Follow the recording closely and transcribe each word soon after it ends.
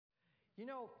You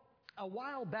know,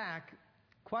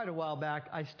 quite a while back,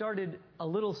 I started a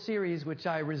little series which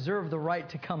I reserve the right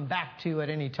to come back to at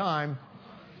any time.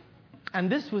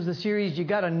 And this was the series, you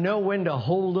got to know when to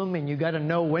hold them and you got to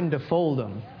know when to fold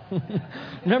them.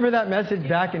 Remember that message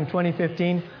back in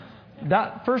 2015?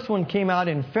 That first one came out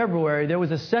in February. There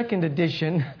was a second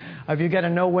edition of you got to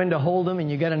know when to hold them and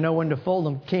you got to know when to fold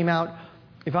them. Came out,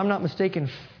 if I'm not mistaken,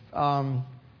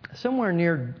 somewhere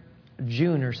near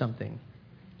June or something.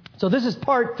 So this is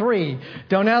part 3.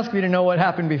 Don't ask me to know what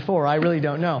happened before. I really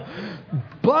don't know.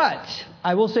 But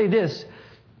I will say this.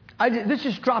 This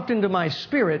just dropped into my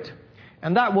spirit.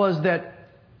 And that was that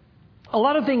a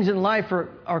lot of things in life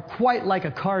are quite like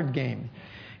a card game.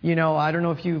 You know, I don't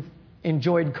know if you've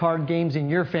enjoyed card games in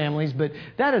your families, but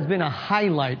that has been a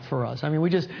highlight for us. I mean, we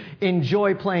just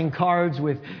enjoy playing cards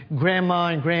with Grandma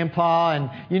and Grandpa. And,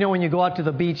 you know, when you go out to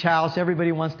the beach house,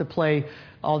 everybody wants to play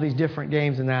all these different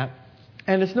games and that.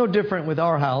 And it's no different with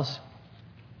our house.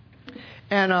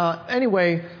 And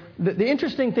anyway, the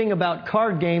interesting thing about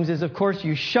card games is, of course,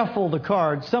 you shuffle the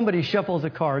cards. Somebody shuffles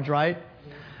the cards, right?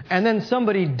 And then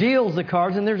somebody deals the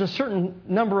cards, and there's a certain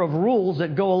number of rules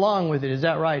that go along with it. Is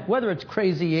that right? Whether it's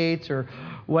Crazy Eights or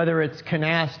whether it's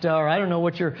Canasta or I don't know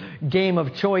what your game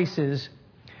of choice is.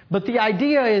 But the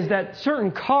idea is that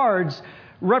certain cards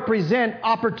represent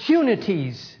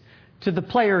opportunities to the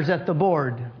players at the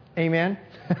board. Amen?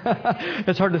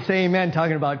 It's hard to say amen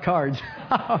talking about cards.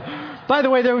 By the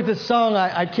way, there was this song,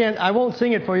 I won't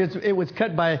sing it for you. It was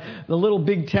cut by the Little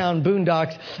Big Town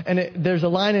Boondocks. And there's a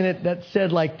line in it that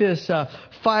said like this,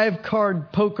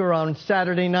 5-card poker on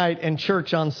Saturday night and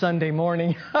church on Sunday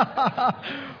morning.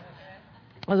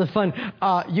 That was fun.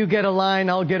 You get a line,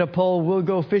 I'll get a pole. We'll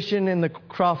go fishing in the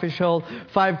crawfish hole.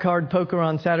 5-card poker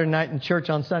on Saturday night and church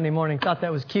on Sunday morning. Thought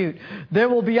that was cute. There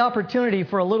will be opportunity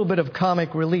for a little bit of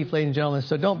comic relief, ladies and gentlemen.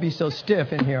 So don't be so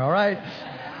stiff in here, all right?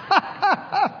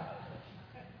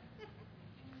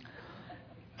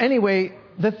 Anyway,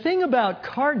 the thing about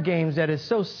card games that is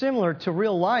so similar to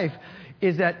real life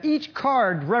is that each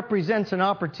card represents an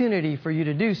opportunity for you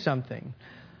to do something.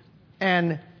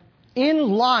 And in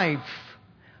life,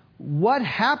 what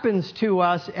happens to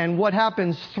us and what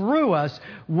happens through us,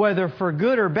 whether for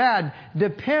good or bad,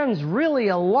 depends really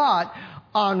a lot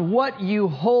on what you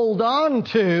hold on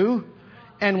to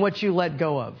and what you let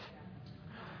go of.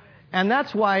 And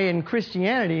that's why in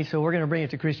Christianity, so we're going to bring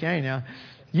it to Christianity now,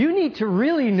 you need to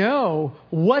really know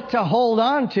what to hold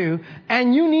on to,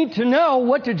 and you need to know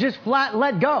what to just flat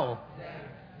let go.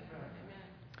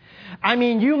 I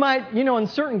mean, you might, in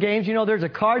certain games, there's a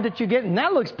card that you get, and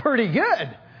that looks pretty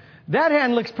good. That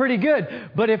hand looks pretty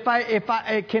good. But if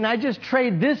I can I just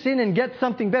trade this in and get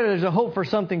something better? There's a hope for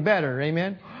something better.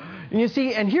 Amen? And you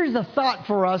see, and here's the thought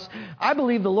for us. I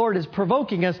believe the Lord is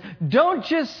provoking us. Don't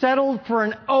just settle for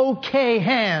an okay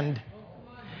hand.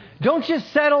 Don't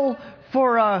just settle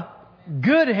for a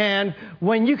good hand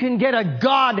when you can get a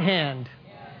God hand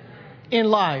in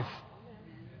life.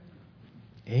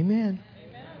 Amen.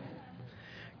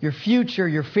 Your future,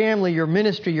 your family, your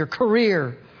ministry, your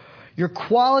career, your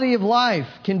quality of life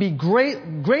can be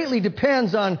greatly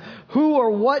depends on who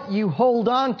or what you hold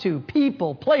on to,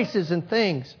 people, places, and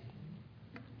things,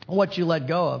 what you let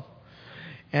go of.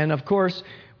 And of course,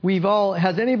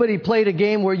 has anybody played a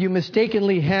game where you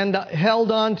mistakenly held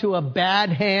on to a bad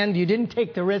hand? You didn't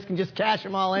take the risk and just cash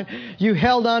them all in. You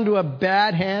held on to a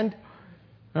bad hand.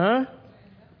 Huh?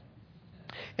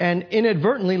 And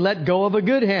inadvertently let go of a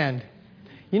good hand.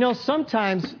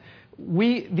 Sometimes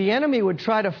the enemy would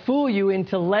try to fool you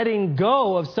into letting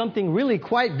go of something really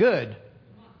quite good.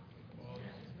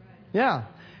 Yeah,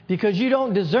 because you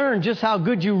don't discern just how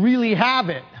good you really have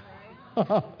it.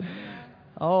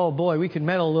 Oh boy, we could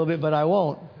meddle a little bit, but I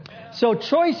won't. So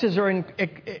choices are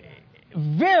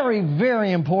very,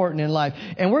 very important in life.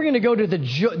 And we're going to go to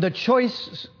the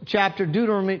choice chapter,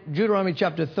 Deuteronomy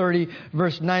chapter 30,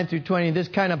 verse 9 through 20. This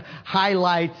kind of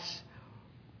highlights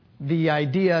the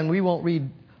idea, and we won't read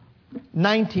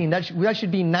 19. That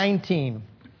should be 19.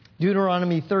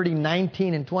 Deuteronomy 30,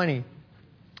 19 and 20.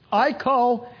 I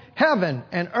call heaven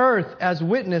and earth as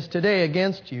witness today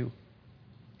against you,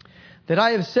 that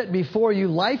I have set before you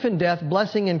life and death,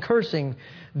 blessing and cursing.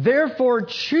 Therefore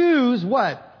choose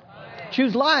what? Life.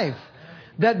 Choose life.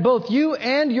 That both you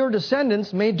and your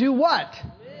descendants may do what?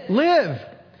 Live.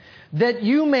 That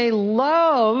you may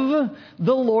love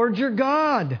the Lord your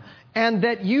God. And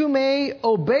that you may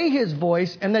obey His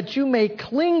voice, and that you may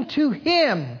cling to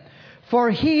Him. For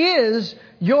He is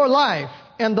your life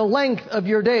and the length of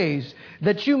your days,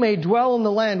 that you may dwell in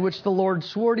the land which the Lord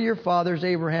swore to your fathers,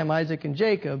 Abraham, Isaac, and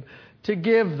Jacob, to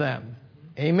give them.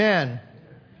 Amen.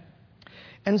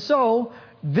 And so,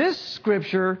 this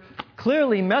scripture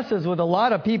clearly messes with a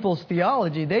lot of people's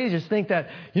theology. They just think that,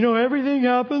 everything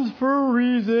happens for a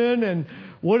reason and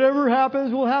whatever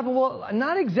happens will happen. Well,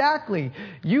 not exactly.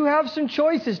 You have some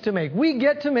choices to make. We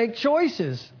get to make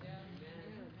choices.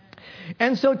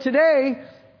 And so today,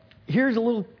 here's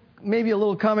maybe a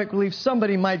little comic relief.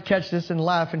 Somebody might catch this and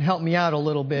laugh and help me out a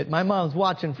little bit. My mom's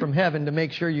watching from heaven to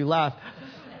make sure you laugh.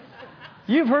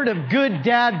 You've heard of good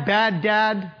dad, bad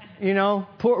dad,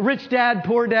 rich dad,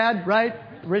 poor dad, right?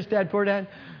 Rich dad, poor dad.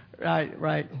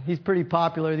 Right. He's pretty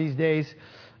popular these days.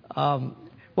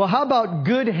 Well, how about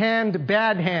good hand,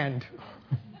 bad hand?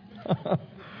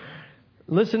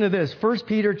 Listen to this. 1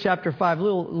 Peter chapter 5.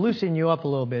 Loosen you up a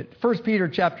little bit. 1 Peter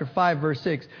chapter 5, verse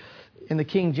 6 in the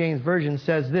King James Version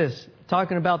says this,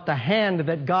 talking about the hand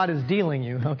that God is dealing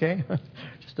you, okay?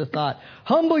 Just a thought.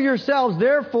 Humble yourselves,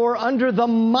 therefore, under the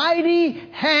mighty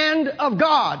hand of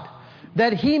God,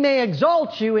 that He may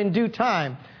exalt you in due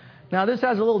time. Now, this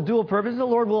has a little dual purpose. The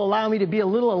Lord will allow me to be a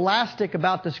little elastic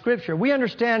about the Scripture. We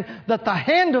understand that the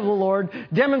hand of the Lord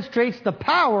demonstrates the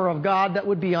power of God that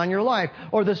would be on your life,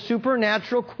 or the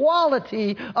supernatural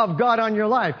quality of God on your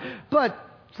life. But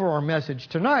for our message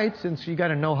tonight, since you got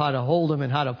to know how to hold them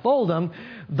and how to fold them,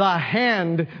 the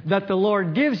hand that the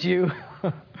Lord gives you,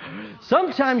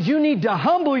 sometimes you need to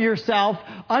humble yourself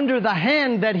under the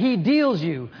hand that He deals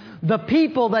you. The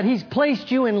people that He's placed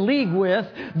you in league with,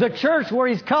 the church where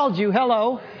He's called you,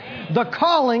 hello, the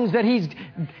callings that He's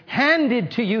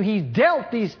handed to you, He's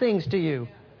dealt these things to you.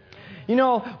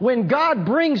 When God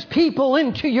brings people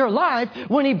into your life,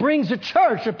 when He brings a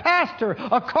church, a pastor,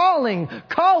 a calling,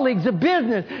 colleagues, a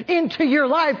business into your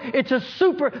life, it's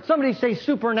somebody say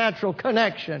supernatural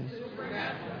connection.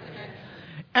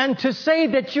 And to say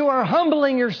that you are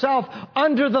humbling yourself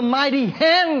under the mighty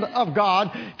hand of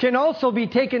God can also be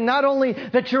taken not only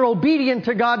that you're obedient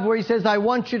to God where He says, I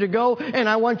want you to go and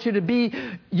I want you to be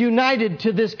united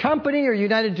to this company or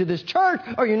united to this church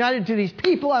or united to these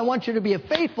people. I want you to be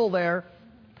faithful there.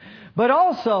 But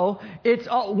also, it's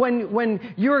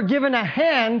when you're given a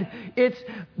hand, it's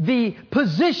the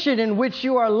position in which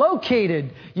you are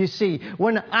located, you see.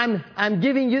 When I'm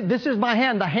giving you, this is my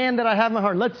hand, the hand that I have in my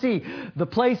heart. Let's see, the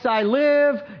place I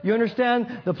live, you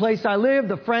understand? The place I live,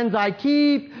 the friends I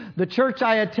keep, the church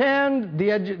I attend,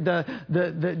 did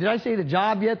I say the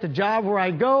job yet? The job where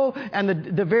I go,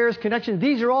 and the various connections.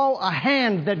 These are all a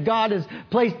hand that God has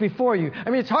placed before you. I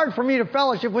mean, it's hard for me to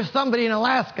fellowship with somebody in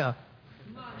Alaska.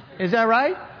 Is that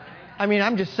right? I mean,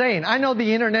 I'm just saying. I know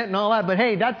the internet and all that, but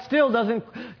hey, that still doesn't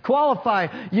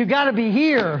qualify. You got to be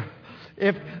here.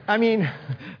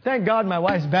 Thank God my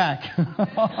wife's back.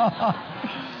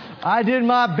 I did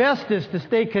my bestest to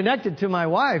stay connected to my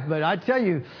wife, but I tell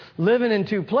you, living in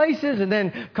two places and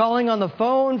then calling on the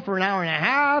phone for an hour and a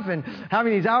half and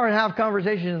having these hour and a half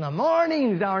conversations in the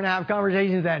morning, these hour and a half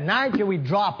conversations at night till we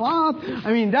drop off.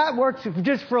 That works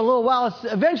just for a little while.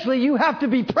 Eventually, you have to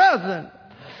be present.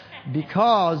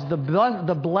 Because the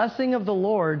blessing of the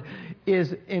Lord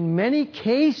is, in many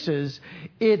cases,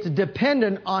 it's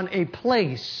dependent on a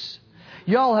place.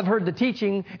 Y'all have heard the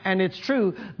teaching, and it's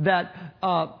true that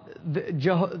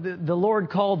the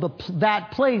Lord called that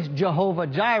place Jehovah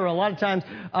Jireh. A lot of times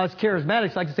us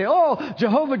charismatics like to say, oh,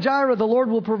 Jehovah Jireh, the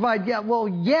Lord will provide. Yeah, well,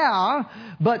 yeah,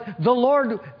 but the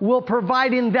Lord will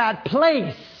provide in that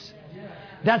place.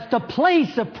 That's the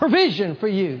place of provision for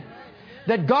you.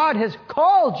 That God has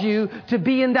called you to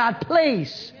be in that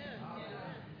place.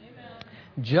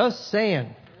 Just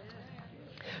saying.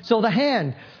 So the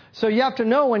hand. So you have to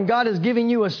know when God is giving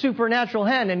you a supernatural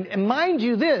hand. And mind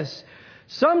you this,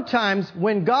 sometimes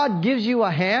when God gives you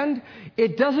a hand,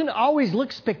 it doesn't always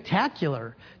look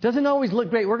spectacular. It doesn't always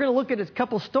look great. We're going to look at a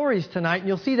couple stories tonight, and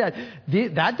you'll see that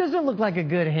that doesn't look like a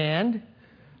good hand.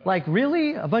 Like,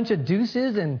 really? A bunch of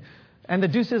deuces and the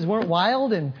deuces weren't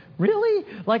wild, and really?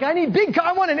 Like, I need big cards.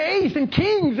 I want an ace and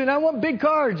kings, and I want big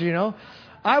cards,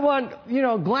 I want,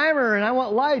 glamour, and I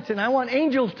want lights, and I want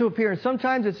angels to appear. And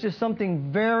sometimes it's just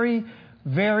something very,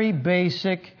 very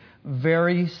basic,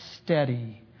 very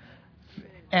steady.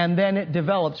 And then it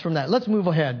develops from that. Let's move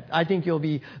ahead. I think you'll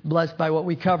be blessed by what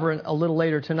we cover a little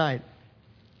later tonight.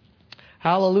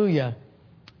 Hallelujah.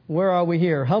 Where are we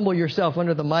here? Humble yourself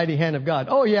under the mighty hand of God.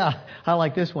 Oh, yeah. I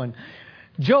like this one.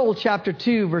 Joel chapter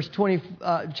 2, verse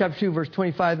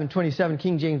 25 and 27,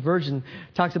 King James Version,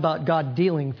 talks about God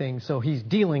dealing things. So He's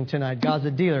dealing tonight. God's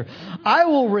a dealer. I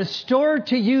will restore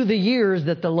to you the years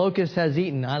that the locust has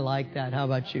eaten. I like that. How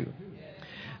about you?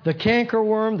 the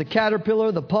cankerworm, the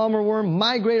caterpillar, the palmer worm,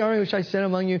 my great army which I sent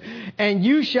among you. And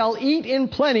you shall eat in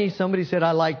plenty. Somebody said,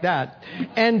 I like that.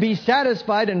 And be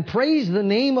satisfied and praise the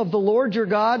name of the Lord your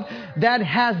God that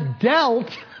has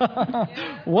dealt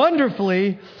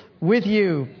wonderfully with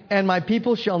you. And my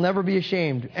people shall never be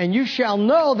ashamed. And you shall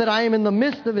know that I am in the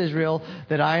midst of Israel,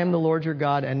 that I am the Lord your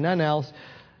God and none else.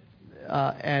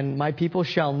 And my people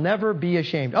shall never be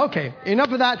ashamed. Okay,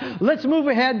 enough of that. Let's move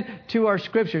ahead to our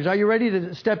scriptures. Are you ready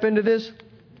to step into this?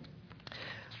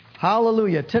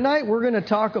 Hallelujah. Tonight we're going to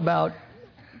talk about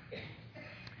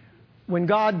when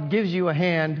God gives you a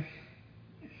hand,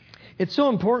 it's so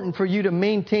important for you to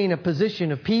maintain a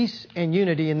position of peace and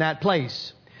unity in that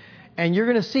place. And you're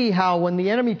going to see how when the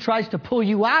enemy tries to pull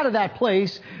you out of that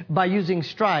place by using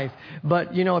strife.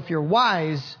 But, if you're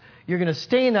wise, you're going to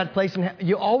stay in that place, and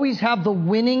you always have the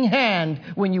winning hand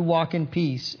when you walk in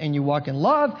peace and you walk in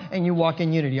love and you walk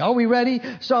in unity. Are we ready?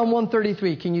 Psalm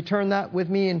 133. Can you turn that with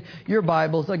me in your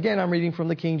Bibles? Again, I'm reading from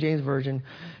the King James Version.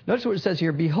 Notice what it says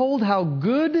here. Behold how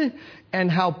good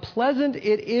and how pleasant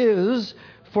it is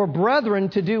for brethren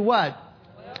to do what?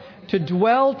 To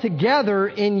dwell together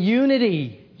in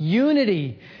unity.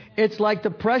 Unity. It's like the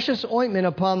precious ointment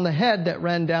upon the head that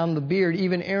ran down the beard,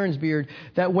 even Aaron's beard,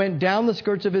 that went down the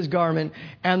skirts of his garment,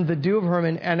 and the dew of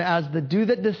Hermon, and as the dew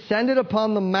that descended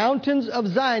upon the mountains of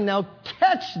Zion. Now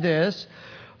catch this.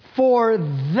 For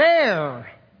there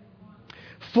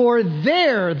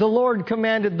the Lord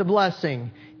commanded the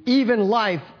blessing, even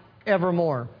life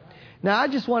evermore. Now I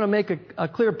just want to make a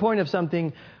clear point of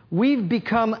something. We've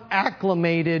become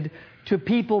acclimated to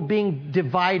people being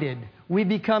divided. We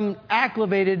become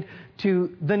acclimated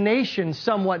to the nation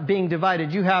somewhat being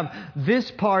divided. You have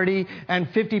this party and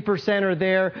 50% are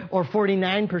there, or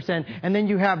 49%. And then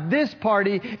you have this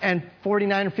party and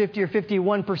 49 or 50 or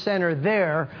 51% are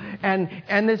there.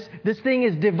 And this thing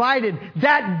is divided.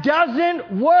 That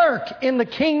doesn't work in the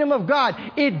kingdom of God.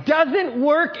 It doesn't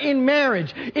work in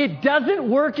marriage. It doesn't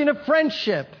work in a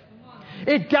friendship.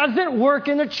 It doesn't work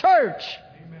in a church.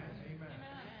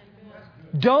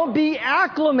 Don't be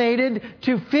acclimated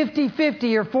to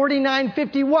 50-50 or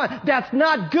 49-51. That's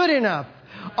not good enough.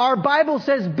 Our Bible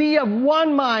says be of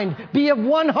one mind, be of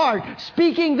one heart,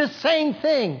 speaking the same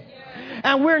thing.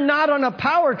 And we're not on a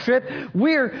power trip.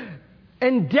 We're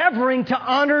endeavoring to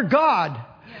honor God.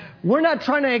 We're not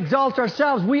trying to exalt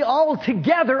ourselves. We all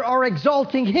together are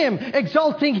exalting Him,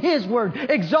 exalting His word,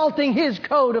 exalting His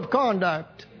code of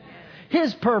conduct,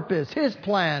 His purpose, His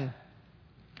plan.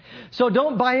 So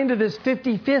don't buy into this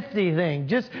 50-50 thing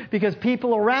just because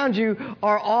people around you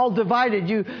are all divided.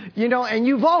 And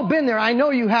you've all been there. I know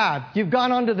you have. You've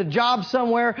gone onto the job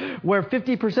somewhere where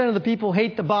 50% of the people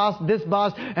hate the boss, this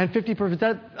boss, and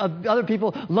 50% of other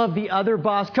people love the other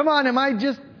boss. Come on, am I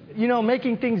just,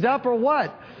 making things up or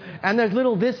what? And there's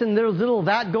little this and there's little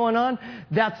that going on.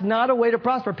 That's not a way to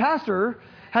prosper. Pastor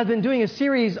has been doing a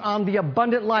series on the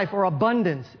abundant life, or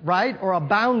abundance, right? Or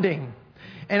abounding.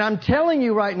 And I'm telling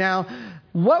you right now,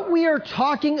 what we are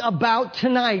talking about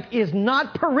tonight is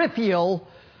not peripheral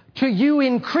to you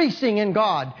increasing in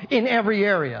God in every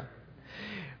area.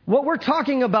 What we're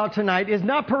talking about tonight is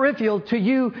not peripheral to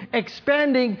you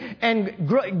expanding and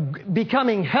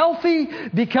becoming healthy,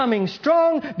 becoming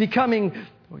strong, becoming,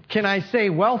 can I say,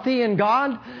 wealthy in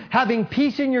God, having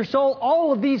peace in your soul.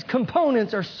 All of these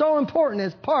components are so important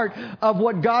as part of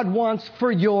what God wants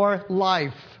for your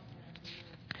life.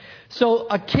 So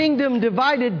a kingdom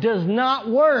divided does not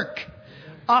work.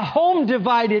 A home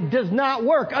divided does not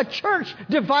work. A church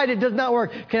divided does not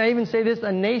work. Can I even say this?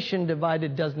 A nation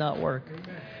divided does not work.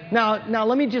 Now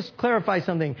let me just clarify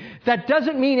something. That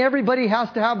doesn't mean everybody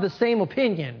has to have the same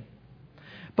opinion.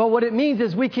 But what it means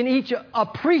is we can each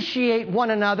appreciate one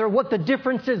another, what the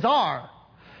differences are.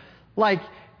 Like,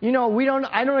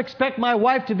 I don't expect my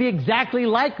wife to be exactly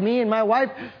like me, and my wife,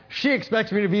 she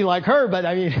expects me to be like her, but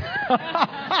I mean,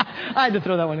 I had to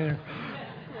throw that one in there.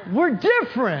 We're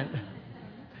different.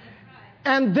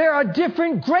 And there are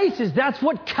different graces. That's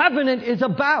what covenant is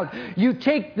about. You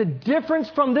take the difference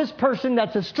from this person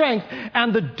that's a strength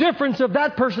and the difference of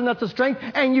that person that's a strength,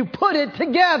 and you put it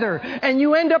together. And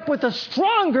you end up with a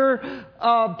stronger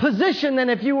position than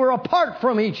if you were apart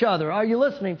from each other. Are you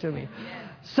listening to me?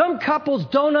 Some couples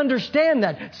don't understand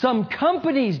that. Some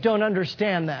companies don't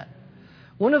understand that.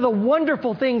 One of the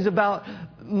wonderful things about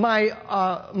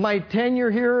my tenure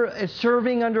here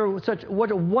serving under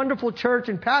what a wonderful church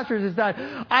and pastors is that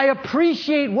I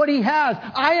appreciate what he has.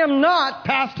 I am not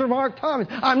Pastor Mark Thomas.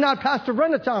 I'm not Pastor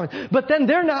Brenda Thomas. But then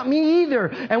they're not me either.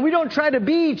 And we don't try to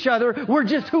be each other. We're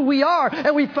just who we are.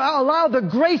 And we allow the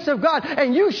grace of God.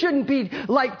 And you shouldn't be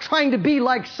like trying to be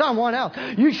like someone else.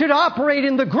 You should operate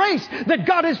in the grace that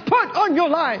God has put on your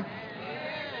life.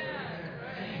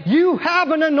 You have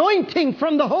an anointing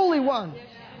from the Holy One.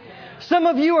 Some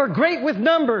of you are great with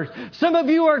numbers. Some of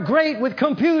you are great with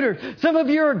computers. Some of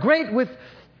you are great with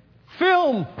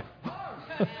film.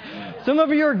 Some of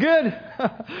you are good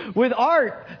with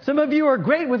art. Some of you are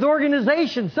great with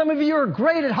organization. Some of you are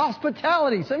great at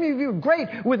hospitality. Some of you are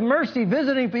great with mercy,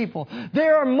 visiting people.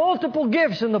 There are multiple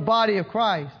gifts in the body of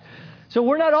Christ. So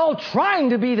we're not all trying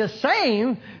to be the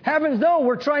same. Heavens no,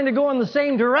 we're trying to go in the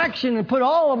same direction and put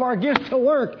all of our gifts to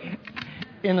work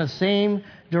in the same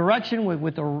direction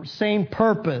with the same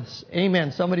purpose.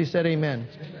 Amen. Somebody said amen.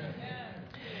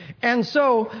 And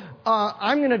so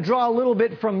I'm going to draw a little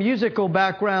bit from musical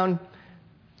background.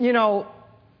 You know,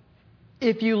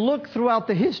 if you look throughout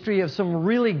the history of some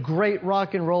really great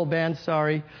rock and roll bands,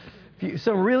 some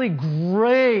really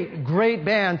great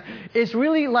bands, it's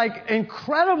really like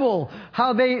incredible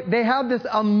how they have this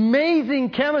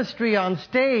amazing chemistry on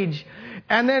stage.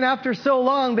 And then after so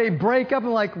long, they break up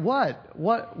and like,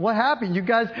 what happened? You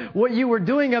guys, what you were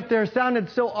doing up there sounded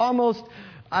so almost,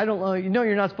 I don't know, you know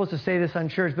you're not supposed to say this on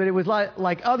church, but it was like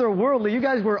otherworldly. You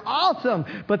guys were awesome.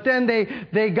 But then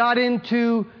they got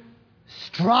into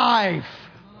strife.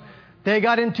 They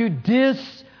got into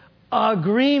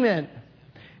disagreement.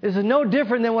 This is no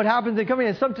different than what happens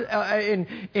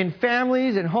in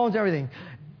families and homes and everything.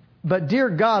 But dear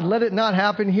God, let it not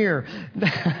happen here.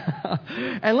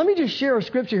 And let me just share a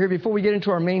scripture here before we get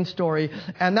into our main story.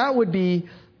 And that would be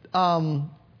the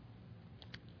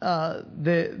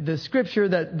scripture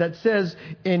that says,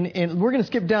 we're going to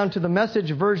skip down to the Message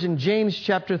version, James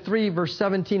chapter 3, verse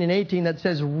 17 and 18, that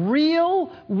says,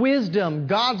 real wisdom,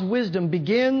 God's wisdom,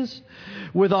 begins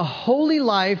with a holy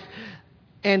life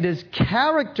and is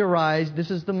characterized,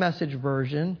 this is the Message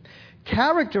version,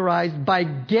 characterized by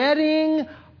getting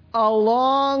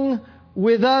along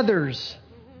with others.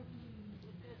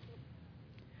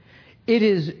 It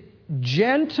is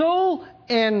gentle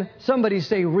and, somebody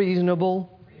say,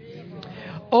 reasonable.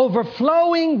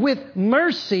 Overflowing with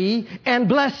mercy and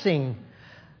blessing.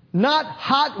 Not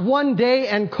hot one day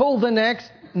and cold the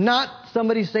next. Not,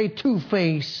 somebody say,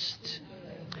 two-faced.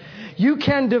 You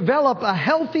can develop a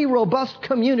healthy, robust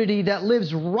community that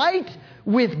lives right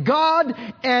with God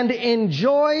and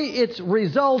enjoy its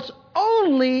results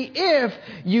only if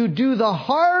you do the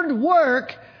hard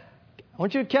work. I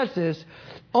want you to catch this.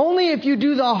 Only if you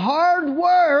do the hard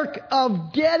work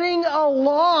of getting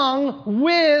along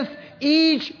with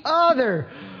each other.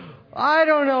 I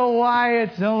don't know why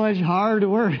it's so much hard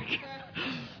work.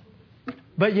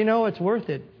 But you know, it's worth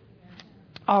it.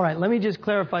 All right, let me just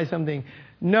clarify something.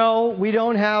 No, we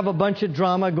don't have a bunch of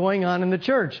drama going on in the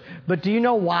church. But do you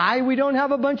know why we don't have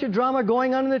a bunch of drama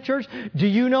going on in the church? Do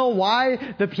you know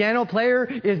why the piano player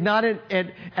is not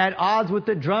at odds with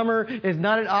the drummer, is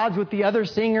not at odds with the other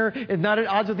singer, is not at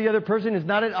odds with the other person, is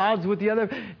not at odds with the other?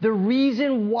 The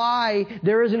reason why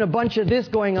there isn't a bunch of this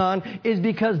going on is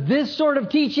because this sort of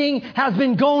teaching has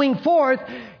been going forth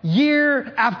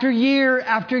year after year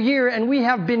after year, and we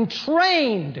have been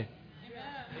trained.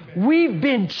 We've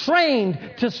been trained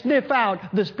to sniff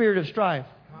out the spirit of strife.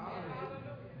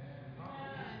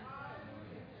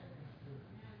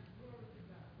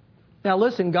 Now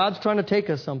listen, God's trying to take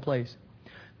us someplace.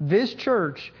 This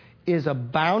church is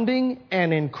abounding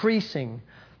and increasing.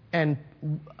 And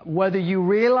whether you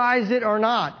realize it or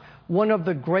not, one of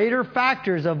the greater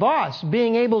factors of us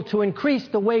being able to increase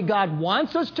the way God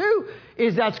wants us to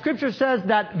is that Scripture says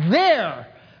that there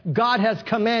God has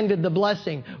commanded the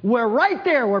blessing. We're right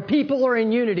there where people are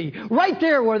in unity. Right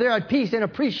there where they're at peace and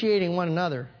appreciating one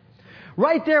another.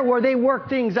 Right there where they work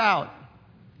things out.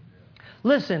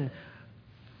 Listen,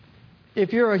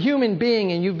 if you're a human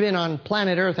being and you've been on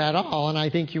planet Earth at all, and I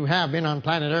think you have been on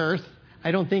planet Earth, I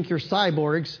don't think you're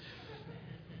cyborgs.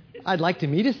 I'd like to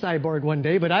meet a cyborg one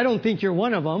day, but I don't think you're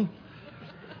one of them.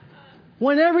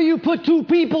 Whenever you put two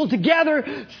people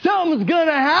together, something's going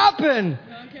to happen.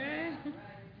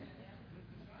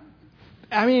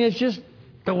 I mean, it's just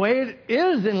the way it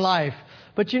is in life.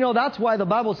 But you know, that's why the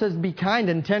Bible says be kind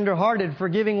and tender-hearted,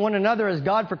 forgiving one another as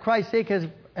God for Christ's sake has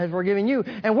forgiven you.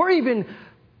 And we're even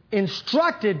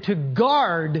instructed to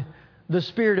guard the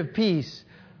spirit of peace.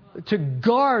 to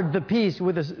guard the peace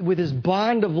with his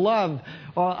bond of love.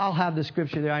 Oh, I'll have the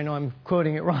scripture there. I know I'm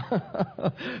quoting it wrong.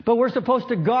 But we're supposed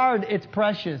to guard. It's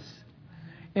precious.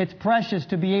 It's precious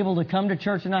to be able to come to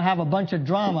church and not have a bunch of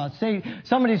drama.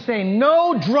 Somebody say,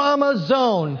 no drama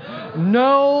zone.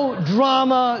 No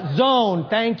drama zone.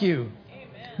 Thank you.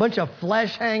 Bunch of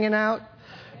flesh hanging out.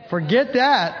 Forget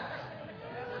that.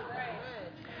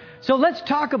 So let's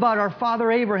talk about our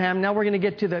father Abraham. Now we're going to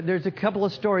get to there's a couple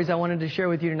of stories I wanted to share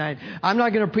with you tonight. I'm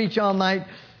not going to preach all night.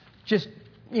 Just,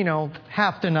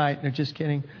 half the night. No, just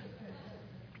kidding.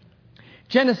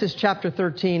 Genesis chapter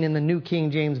 13 in the New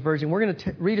King James Version. We're going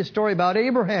to read a story about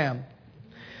Abraham.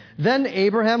 Then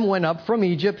Abraham went up from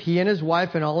Egypt, he and his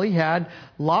wife and all he had,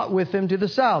 Lot with him to the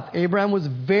south. Abraham was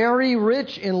very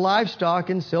rich in livestock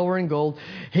and silver and gold.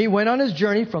 He went on his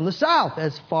journey from the south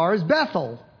as far as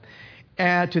Bethel,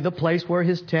 to the place where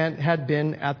his tent had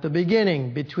been at the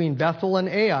beginning, between Bethel and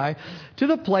Ai, to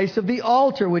the place of the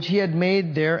altar which he had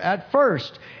made there at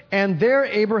first. And there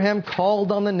Abraham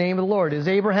called on the name of the Lord. Is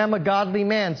Abraham a godly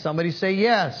man? Somebody say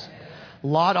yes.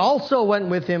 Lot also went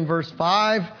with him, verse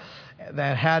 5,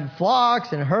 that had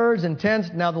flocks and herds and tents.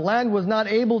 Now the land was not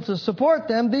able to support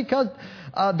them because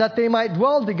that they might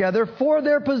dwell together, for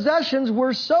their possessions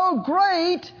were so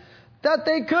great that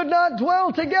they could not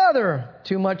dwell together.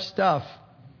 Too much stuff.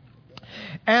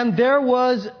 And there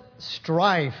was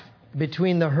strife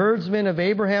between the herdsmen of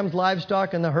Abraham's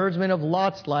livestock and the herdsmen of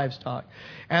Lot's livestock,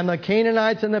 and the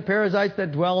Canaanites and the Perizzites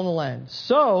that dwell in the land.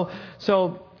 So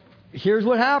here's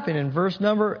what happened in verse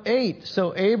number 8.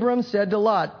 So Abram said to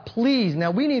Lot, please,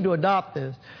 now we need to adopt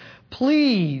this.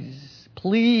 Please,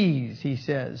 he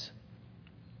says,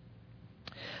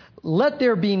 let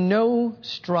there be no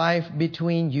strife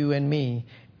between you and me,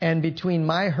 and between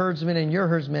my herdsmen and your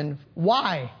herdsmen.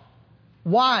 Why?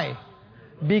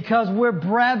 Because we're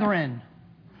brethren.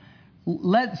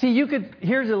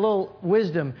 Here's a little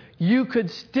wisdom. You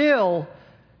could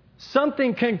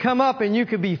something can come up and you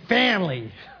could be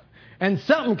family. And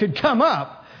something could come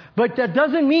up. But that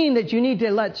doesn't mean that you need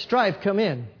to let strife come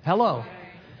in. Hello.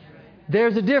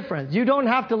 There's a difference. You don't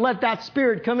have to let that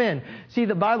spirit come in. See,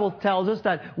 the Bible tells us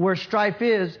that where strife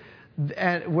is,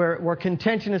 and where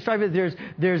contention and strife is,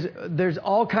 there's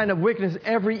all kind of wickedness,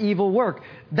 every evil work.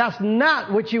 That's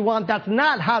not what you want. That's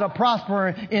not how to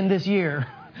prosper in this year.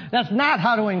 That's not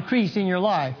how to increase in your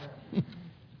life.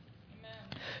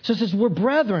 So it says, we're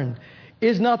brethren.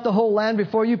 Is not the whole land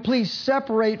before you? Please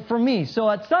separate from me. So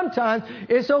at sometimes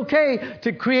it's okay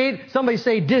to create, somebody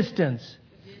say distance.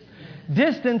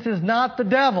 Distance is not the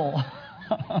devil.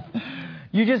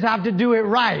 You just have to do it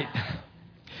right.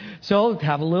 So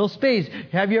have a little space.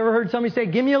 Have you ever heard somebody say,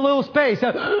 give me a little space?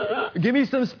 Give me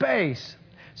some space.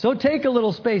 So take a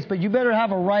little space, but you better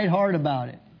have a right heart about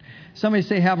it. Somebody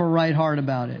say, have a right heart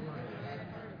about it.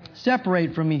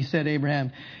 Separate from me, said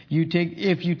Abraham.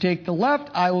 If you take the left,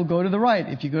 I will go to the right.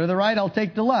 If you go to the right, I'll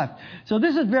take the left. So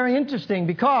this is very interesting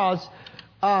because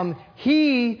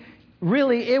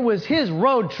it was his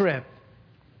road trip.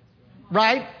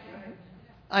 Right?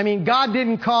 I mean, God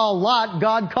didn't call Lot,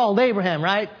 God called Abraham,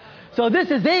 right? So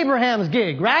this is Abraham's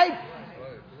gig, right?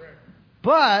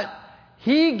 But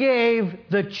he gave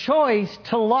the choice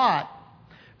to Lot.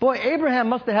 Boy, Abraham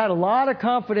must have had a lot of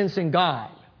confidence in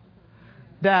God,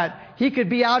 that he could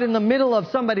be out in the middle of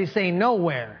somebody saying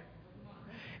nowhere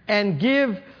and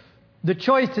give the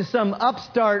choice to some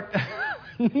upstart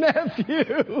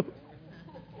nephew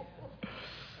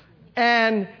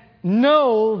and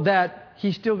know that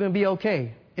he's still going to be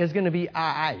okay. It's going to be all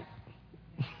right.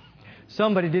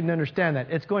 Somebody didn't understand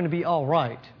that. It's going to be all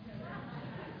right.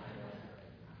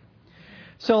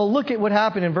 So look at what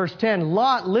happened in verse 10.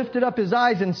 Lot lifted up his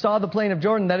eyes and saw the plain of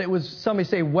Jordan, that it was, somebody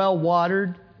say, well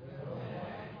watered.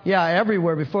 Yeah,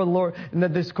 everywhere before the Lord. And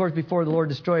that this, of course, before the Lord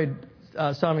destroyed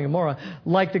Sodom and Gomorrah.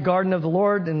 Like the garden of the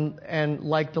Lord and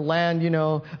like the land,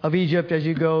 of Egypt as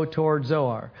you go toward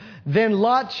Zoar. Then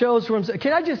Lot chose for himself.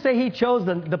 Can I just say he chose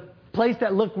the place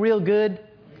that looked real good?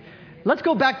 Let's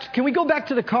go back. Can we go back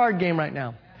to the card game right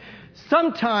now?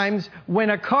 Sometimes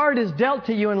when a card is dealt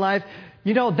to you in life,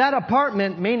 that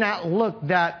apartment may not look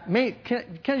can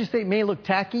I just say it may look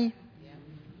tacky?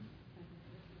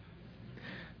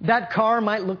 That car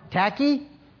might look tacky,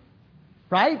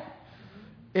 right?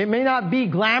 It may not be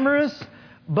glamorous,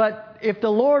 but if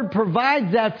the Lord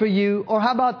provides that for you, or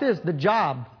how about this, the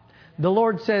job? The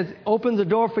Lord says, opens the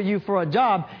door for you for a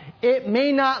job. It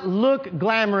may not look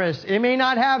glamorous. It may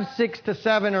not have 6 to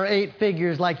 7 or 8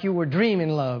 figures like you were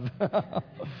dreaming of.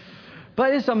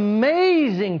 But it's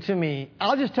amazing to me.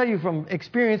 I'll just tell you from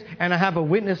experience, and I have a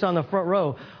witness on the front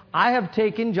row. I have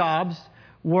taken jobs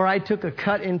where I took a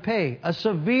cut in pay, a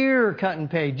severe cut in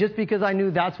pay, just because I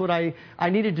knew that's what I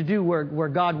needed to do where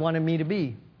God wanted me to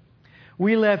be.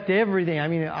 We left everything. I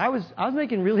mean, I was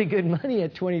making really good money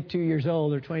at 22 years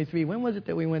old or 23. When was it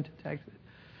that we went to Texas?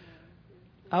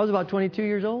 I was about 22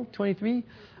 years old, 23.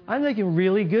 I'm making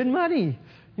really good money.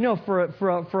 You know,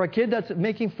 for a kid that's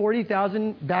making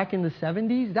 $40,000 back in the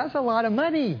 70s, that's a lot of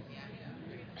money.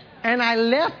 And I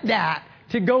left that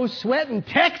to go sweat in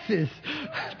Texas.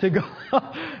 To go,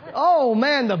 oh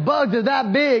man, the bugs are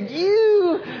that big.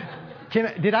 Ew.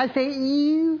 Did I say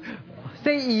ew?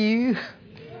 Say ew.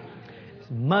 It's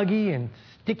muggy and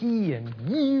sticky and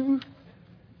ew.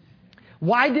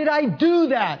 Why did I do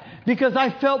that? Because I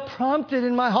felt prompted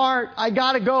in my heart. I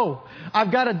got to go.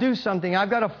 I've got to do something. I've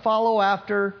got to follow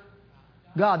after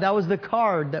God. That was the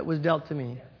card that was dealt to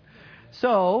me.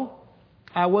 So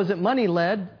I wasn't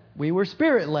money-led. We were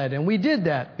spirit-led, and we did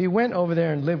that. We went over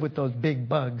there and lived with those big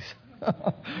bugs.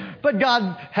 But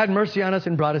God had mercy on us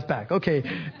and brought us back. Okay,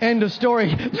 end of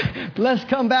story. Let's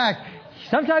come back.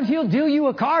 Sometimes He'll deal you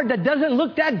a card that doesn't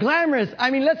look that glamorous.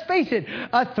 I mean, let's face it,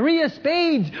 a 3 of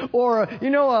spades or,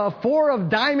 a 4 of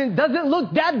diamonds doesn't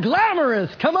look that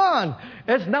glamorous. Come on.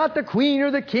 It's not the queen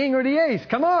or the king or the ace.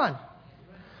 Come on.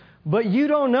 But you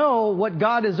don't know what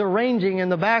God is arranging in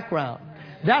the background.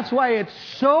 That's why it's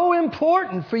so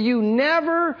important for you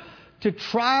never to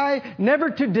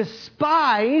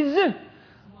despise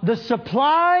the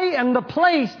supply and the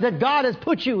place that God has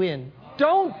put you in.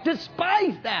 Don't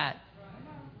despise that.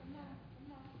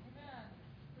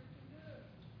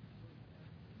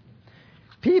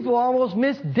 People almost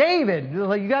miss David.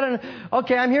 Like,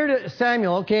 I'm here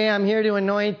to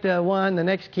anoint the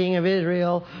next king of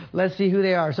Israel. Let's see who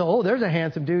they are. So, there's a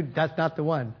handsome dude. That's not the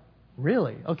one.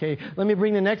 Really? Okay, let me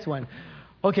bring the next one.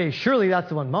 Okay, surely that's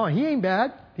the one. He ain't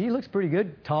bad. He looks pretty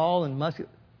good. Tall and muscular.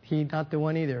 He's not the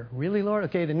one either. Really, Lord?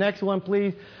 Okay, the next one,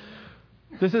 please.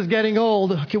 This is getting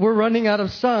old. Okay, we're running out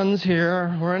of sons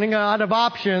here. We're running out of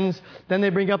options. Then they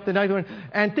bring up the next one.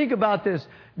 And think about this.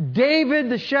 David,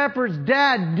 the shepherd's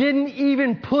dad, didn't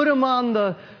even put him on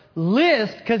the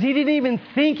list because he didn't even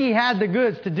think he had the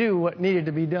goods to do what needed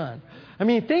to be done. I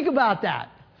mean, think about that.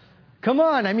 Come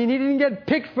on. I mean, he didn't get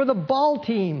picked for the ball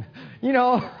team.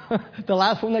 The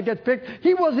last one that gets picked,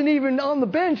 he wasn't even on the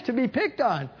bench to be picked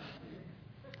on.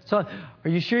 So, are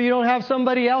you sure you don't have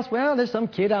somebody else? Well, there's some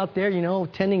kid out there,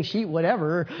 tending sheep,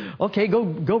 whatever. Okay, go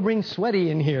bring Sweaty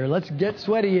in here. Let's get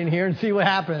Sweaty in here and see what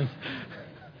happens.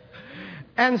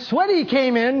 And Sweaty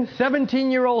came in,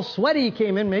 17-year-old Sweaty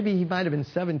came in. Maybe he might have been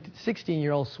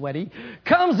 16-year-old Sweaty.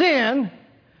 Comes in.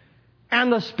 And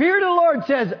the Spirit of the Lord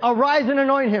says, arise and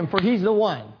anoint him, for he's the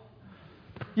one.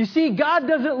 You see, God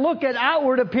doesn't look at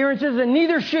outward appearances, and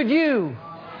neither should you.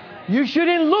 You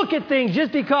shouldn't look at things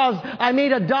just because I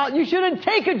made $1. You shouldn't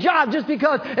take a job just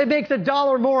because it makes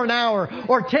 $1 more an hour,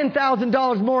 or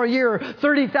 $10,000 more a year, or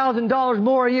 $30,000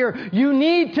 more a year. You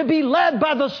need to be led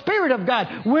by the Spirit of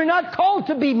God. We're not called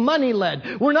to be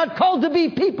money-led. We're not called to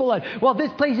be people-led. Well,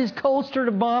 this place is closer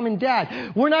to mom and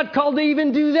dad. We're not called to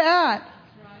even do that.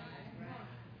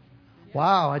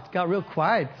 Wow, it got real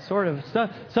quiet, sort of.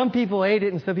 Some people ate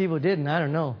it and some people didn't. I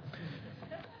don't know.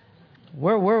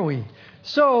 Where were we?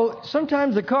 So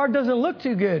sometimes the card doesn't look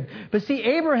too good. But see,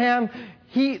 Abraham,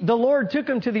 the Lord took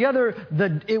him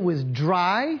to it was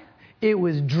dry, it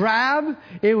was drab,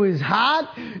 it was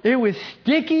hot, it was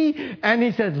sticky, and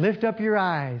He said, lift up your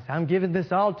eyes. I'm giving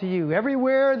this all to you.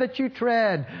 Everywhere that you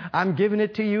tread, I'm giving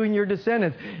it to you and your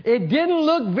descendants. It didn't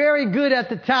look very good at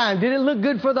the time. Didn't look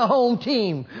good for the home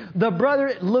team. The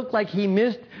brother looked like he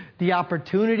missed the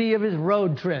opportunity of his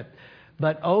road trip.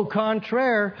 But au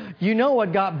contraire, you know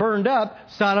what got burned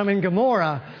up? Sodom and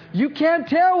Gomorrah. You can't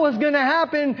tell what's going to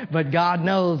happen, but God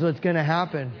knows what's going to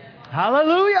happen.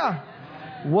 Hallelujah.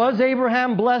 Was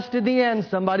Abraham blessed in the end?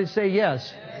 Somebody say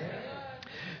yes.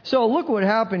 So look what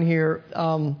happened here.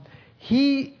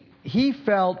 He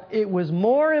felt it was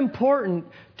more important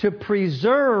to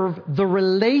preserve the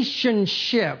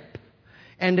relationship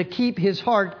and to keep his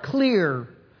heart clear,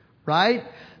 right?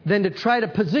 Than to try to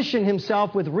position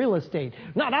himself with real estate.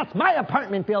 No, that's my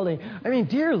apartment building. I mean,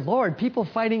 dear Lord, people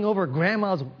fighting over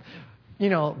grandma's,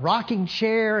 rocking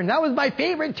chair. And that was my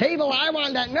favorite table. I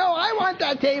want that. No, I want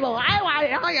that table.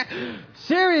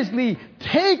 Seriously,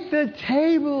 take the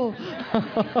table.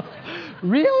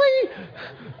 Really?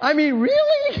 I mean,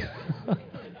 really?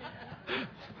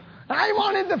 I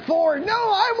wanted the Ford. No,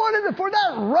 I wanted the Ford.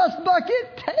 That rust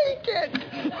bucket. Take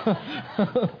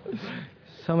it.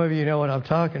 Some of you know what I'm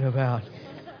talking about.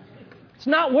 It's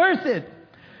not worth it.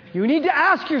 You need to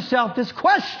ask yourself this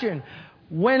question.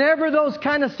 whenever those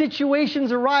kind of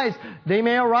situations arise, they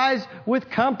may arise with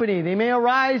company, they may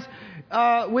arise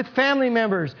with family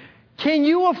members. Can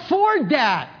you afford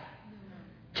that?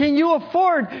 Can you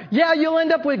afford, yeah, you'll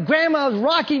end up with grandma's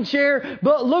rocking chair,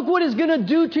 but look what it's going to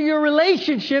do to your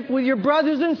relationship with your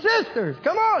brothers and sisters.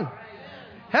 Come on.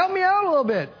 Help me out a little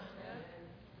bit.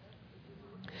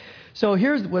 So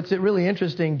here's what's really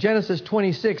interesting. Genesis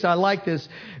 26, I like this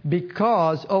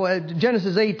because,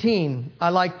 Genesis 18, I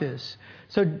like this.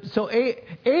 So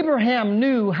Abraham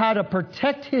knew how to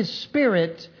protect his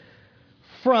spirit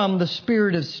from the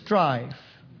spirit of strife.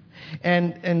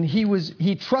 And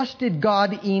he trusted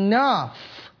God enough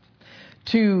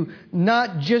to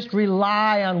not just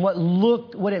rely on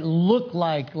what it looked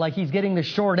like he's getting the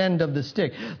short end of the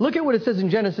stick. Look at what it says in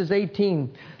Genesis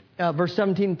 18, verse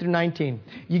 17 through 19.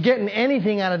 You getting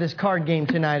anything out of this card game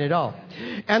tonight at all?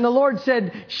 And the Lord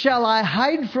said, shall I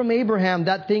hide from Abraham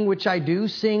that thing which I do,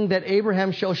 seeing that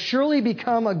Abraham shall surely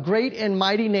become a great and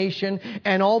mighty nation,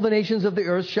 and all the nations of the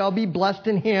earth shall be blessed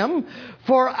in him?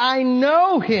 For I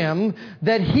know him,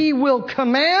 that he will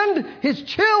command his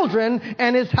children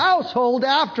and his household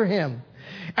after him,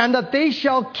 and that they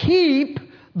shall keep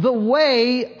the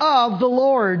way of the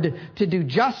Lord, to do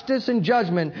justice and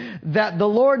judgment, that the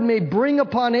Lord may bring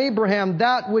upon Abraham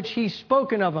that which he's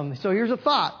spoken of him. So here's a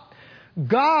thought.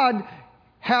 God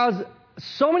has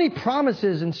so many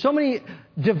promises and so many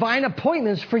divine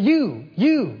appointments for you,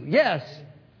 yes.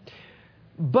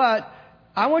 But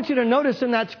I want you to notice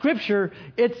in that scripture,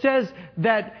 it says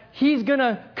that he's going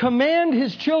to command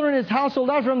his children, his household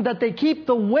after him, that they keep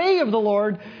the way of the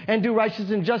Lord and do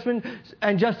righteousness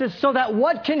and justice, so that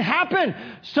what can happen?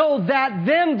 So that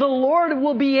then the Lord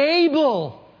will be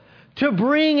able to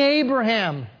bring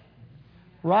Abraham,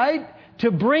 right?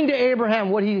 To bring to Abraham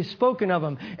what he's spoken of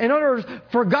him. In other words,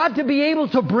 for God to be able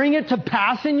to bring it to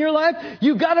pass in your life,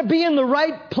 you've got to be in the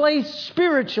right place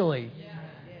spiritually.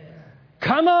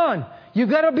 Come on. You've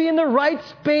got to be in the right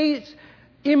space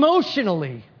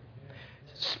emotionally,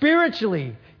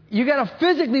 spiritually. You got to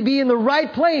physically be in the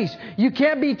right place. You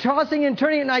can't be tossing and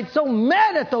turning at night so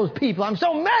mad at those people. I'm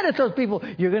so mad at those people.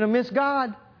 You're going to miss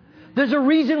God. There's a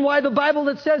reason why the Bible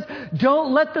that says,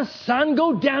 don't let the sun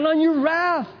go down on your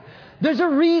wrath. There's a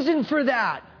reason for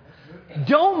that.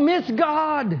 Don't miss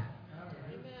God.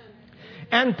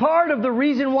 And part of the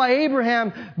reason why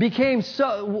Abraham became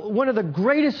one of the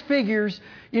greatest figures,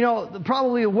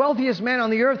 probably the wealthiest man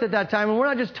on the earth at that time, and we're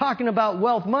not just talking about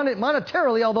wealth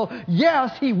monetarily, although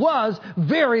yes, he was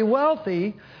very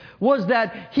wealthy, was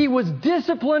that he was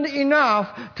disciplined enough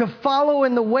to follow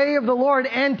in the way of the Lord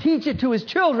and teach it to his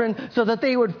children so that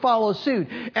they would follow suit.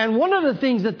 And one of the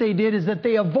things that they did is that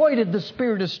they avoided the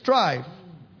spirit of strife.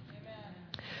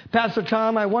 Pastor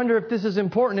Tom, I wonder if this is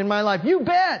important in my life. You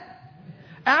bet.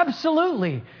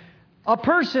 Absolutely. A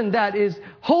person that is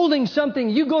holding something,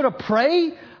 you go to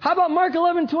pray. How about Mark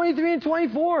 11, 23 and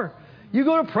 24? You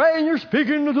go to pray and you're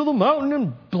speaking to the mountain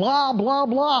and blah, blah,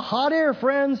 blah. Hot air,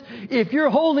 friends. If you're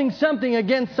holding something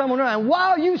against someone, and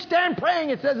while you stand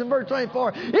praying, it says in verse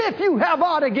 24, if you have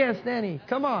aught against any,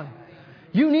 come on.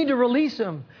 You need to release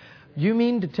them. You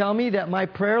mean to tell me that my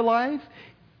prayer life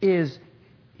is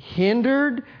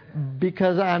hindered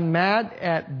because I'm mad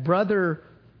at brother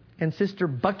and sister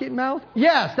bucket mouth?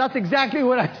 Yes, that's exactly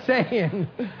what I'm saying.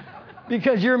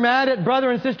 Because you're mad at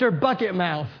brother and sister bucket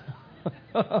mouth.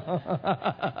 Come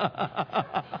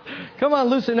on,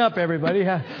 loosen up, everybody.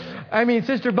 I mean,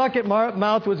 Sister Bucket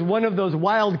Mouth was one of those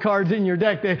wild cards in your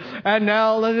deck. And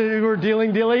now we're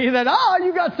dealing. Then,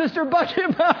 you got Sister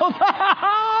Bucket Mouth.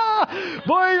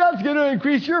 Boy, that's going to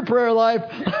increase your prayer life.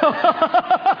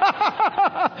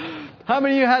 How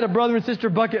many of you had a brother and sister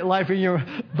bucket mouth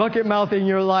in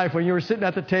your life when you were sitting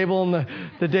at the table and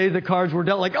the day the cards were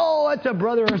dealt? Like, that's a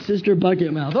brother or sister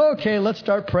bucket mouth. Okay, let's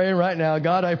start praying right now.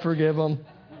 God, I forgive them.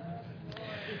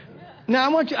 Now,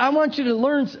 I want you to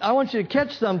learn. I want you to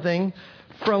catch something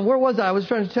from where was I? I was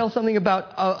trying to tell something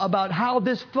about how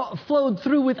this flowed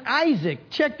through with Isaac.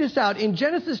 Check this out in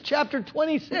Genesis chapter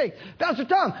 26. Pastor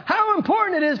Tom, how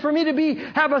important it is for me to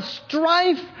have a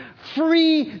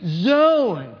strife-free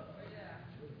zone.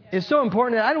 It's so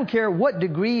important that I don't care what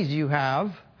degrees you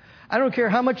have. I don't care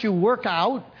how much you work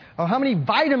out or how many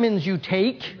vitamins you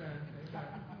take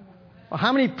or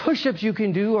how many push-ups you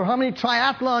can do or how many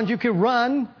triathlons you can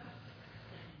run.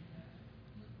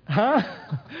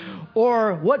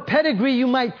 Or what pedigree you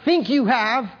might think you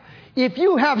have. If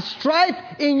you have strife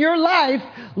in your life,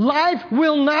 life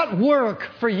will not work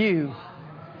for you.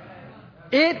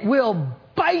 It will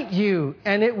bite you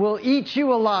and it will eat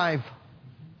you alive.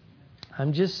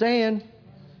 I'm just saying.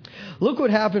 Look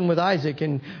what happened with Isaac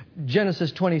in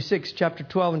Genesis 26, chapter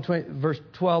 12 and verse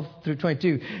 12 through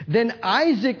 22. Then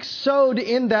Isaac sowed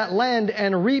in that land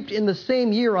and reaped in the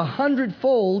same year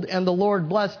 100-fold, and the Lord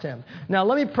blessed him. Now,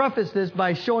 let me preface this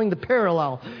by showing the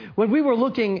parallel. When we were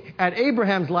looking at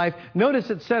Abraham's life, notice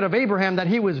it said of Abraham that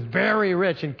he was very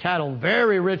rich in cattle,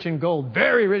 very rich in gold,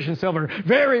 very rich in silver,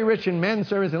 very rich in men,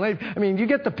 servants, and ladies. I mean, you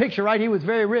get the picture, right? He was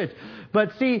very rich.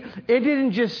 But see, it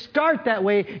didn't just start that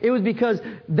way. It was because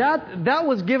that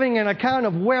was giving an account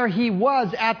of where he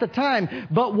was at the time.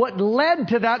 But what led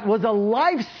to that was a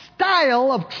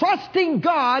lifestyle of trusting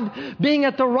God, being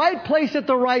at the right place at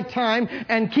the right time,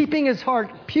 and keeping his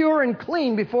heart pure and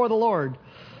clean before the Lord.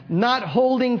 Not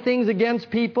holding things against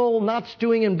people, not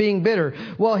stewing and being bitter.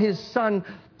 Well, his son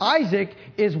Isaac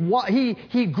is what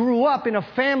he grew up in a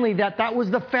family that was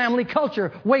the family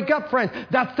culture. Wake up, friends.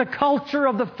 That's the culture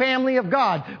of the family of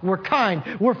God. We're kind.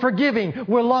 We're forgiving.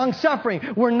 We're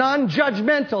long-suffering. We're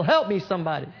non-judgmental. Help me,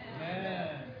 somebody. Amen.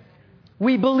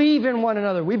 We believe in one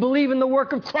another. We believe in the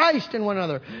work of Christ in one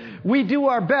another. We do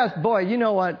our best. Boy, you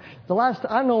know what? I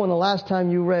don't know when the last time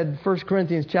you read 1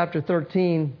 Corinthians chapter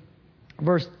 13,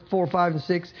 verse 4, 5, and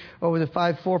 6, or was it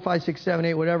 5, 4, 5, 6, 7,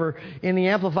 8, whatever, in the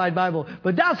Amplified Bible.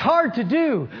 But that's hard to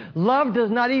do. Love does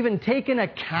not even take an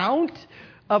account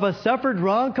of a suffered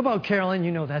wrong. Come on, Carolyn,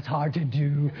 you know that's hard to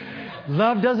do.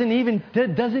 Love doesn't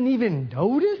even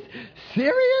notice?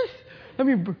 Serious? I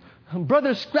mean,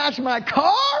 brother scratched my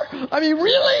car? I mean,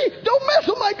 really? Don't mess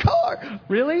with my car.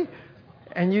 Really?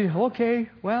 And you, okay,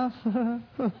 well...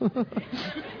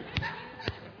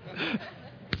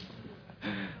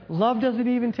 Love doesn't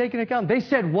even take an account. They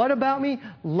said, what about me?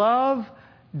 Love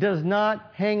does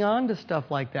not hang on to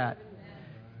stuff like that.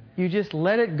 You just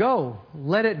let it go.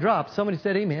 Let it drop. Somebody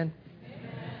said amen.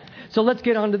 So let's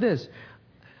get on to this.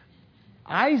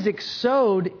 Isaac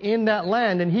sowed in that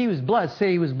land and he was blessed.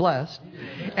 Say he was blessed.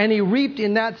 And he reaped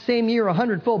in that same year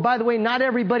 100-fold. By the way, not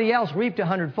everybody else reaped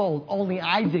 100-fold. Only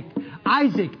Isaac.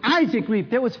 Isaac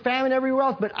reaped. There was famine everywhere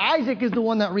else, but Isaac is the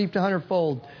one that reaped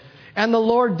 100-fold. And the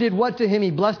Lord did what to him?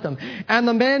 He blessed him. And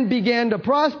the man began to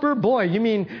prosper. Boy, you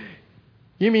mean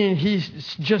he's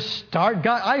just start?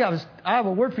 God, I have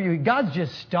a word for you. God's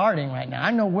just starting right now.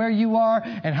 I know where you are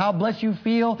and how blessed you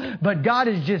feel, but God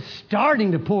is just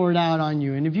starting to pour it out on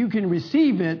you. And if you can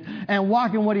receive it and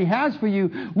walk in what he has for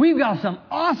you, we've got some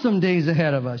awesome days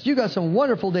ahead of us. You got some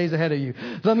wonderful days ahead of you.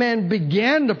 The man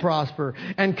began to prosper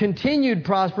and continued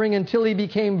prospering until he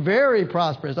became very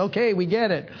prosperous. Okay, we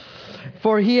get it.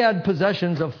 For he had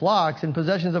possessions of flocks and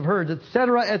possessions of herds,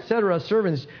 etc.,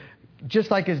 servants, just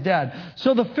like his dad.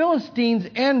 So the Philistines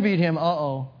envied him.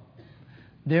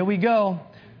 There we go.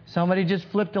 Somebody just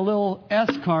flipped a little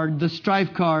S card, the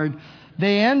strife card.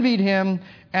 They envied him,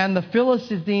 and the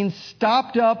Philistines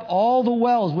stopped up all the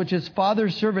wells which his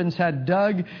father's servants had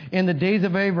dug in the days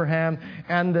of Abraham.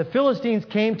 And the Philistines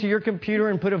came to your computer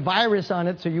and put a virus on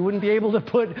it so you wouldn't be able to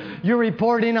put your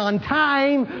report in on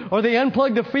time, or they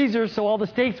unplugged the freezer so all the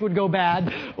steaks would go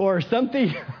bad, or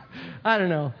something. I don't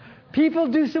know. People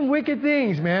do some wicked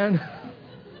things, man.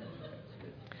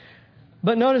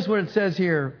 But notice what it says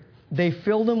here. They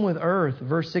filled him with earth.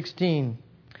 Verse 16.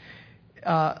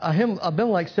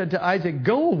 Abimelech said to Isaac,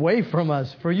 go away from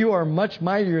us, for you are much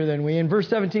mightier than we. In verse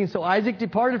 17, so Isaac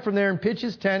departed from there and pitched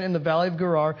his tent in the valley of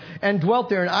Gerar and dwelt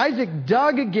there. And Isaac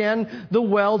dug again the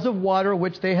wells of water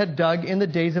which they had dug in the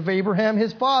days of Abraham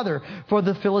his father, for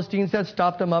the Philistines had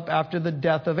stopped them up after the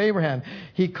death of Abraham.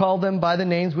 He called them by the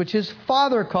names which his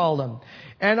father called them.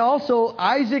 And also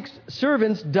Isaac's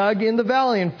servants dug in the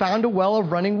valley and found a well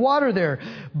of running water there.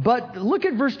 But look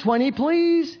at verse 20,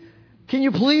 please. Can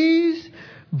you please?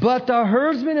 But the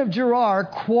herdsmen of Gerar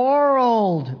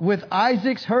quarreled with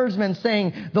Isaac's herdsmen,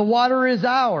 saying, the water is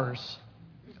ours.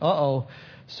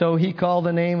 So he called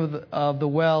the name of the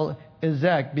well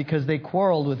Ezek, because they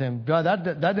quarreled with him. That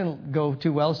didn't go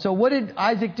too well. So what did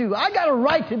Isaac do? I got a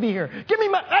right to be here. Give me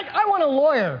I want a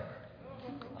lawyer.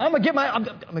 I'm gonna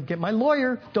get my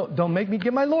lawyer. Don't make me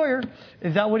get my lawyer.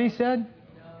 Is that what he said?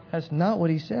 That's not what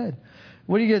he said.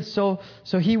 What do you get? So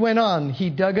he went on. He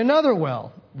dug another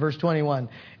well. Verse 21.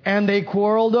 And they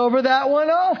quarreled over that one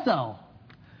also.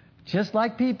 Just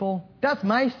like people. That's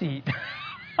my seat.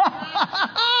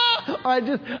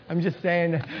 I'm just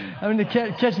saying. I'm going to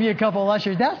catch me a couple of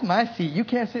ushers. That's my seat. You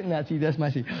can't sit in that seat. That's my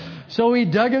seat. So he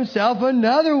dug himself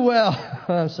another well.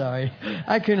 I'm sorry.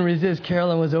 I couldn't resist.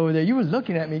 Carolyn was over there. You were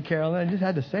looking at me, Carolyn. I just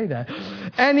had to say that.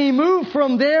 And he moved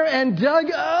from there and dug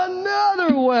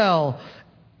another well.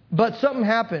 But something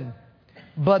happened.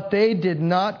 But they did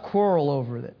not quarrel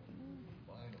over it.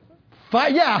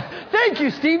 Yeah, thank you,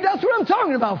 Steve. That's what I'm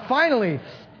talking about, finally.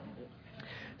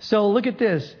 So look at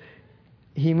this.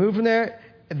 He moved from there.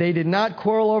 They did not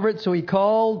quarrel over it, so he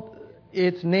called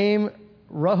its name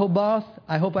Rehoboth.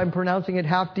 I hope I'm pronouncing it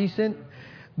half decent.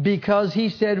 Because he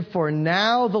said, for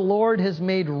now the Lord has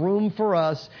made room for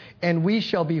us, and we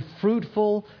shall be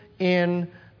fruitful in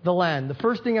the land. The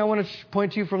first thing I want to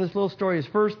point to you from this little story is,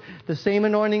 first, the same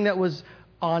anointing that was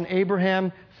on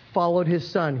Abraham followed his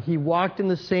son. He walked in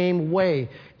the same way,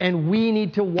 and we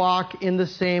need to walk in the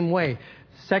same way.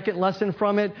 Second lesson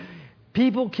from it,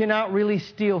 people cannot really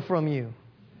steal from you.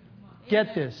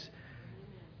 Get this.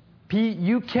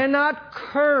 You cannot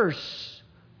curse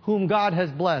whom God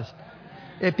has blessed.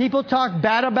 If people talk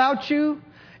bad about you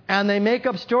and they make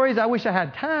up stories, I wish I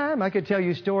had time. I could tell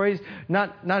you stories,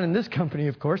 not in this company,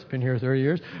 of course, been here 30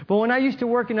 years. But when I used to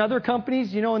work in other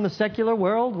companies, in the secular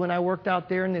world, when I worked out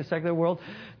there in the secular world,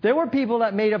 there were people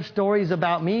that made up stories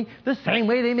about me the same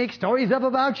way they make stories up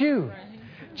about you.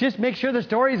 Just make sure the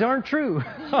stories aren't true.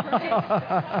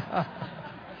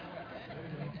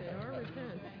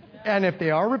 And if they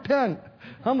are, repent.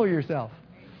 Humble yourself.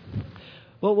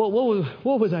 Well,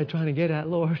 what was I trying to get at,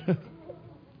 Lord?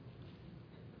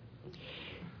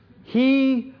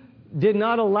 He did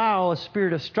not allow a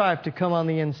spirit of strife to come on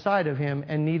the inside of him,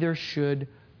 and neither should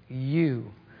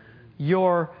you.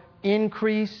 Your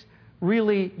increase,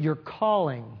 really your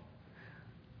calling,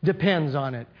 depends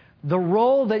on it. The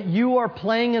role that you are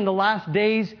playing in the last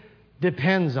days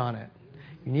depends on it.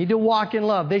 You need to walk in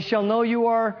love. They shall know you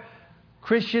are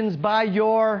Christians by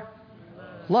your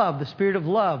love, the spirit of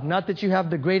love. Not that you have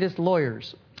the greatest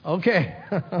lawyers. Okay.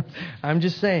 I'm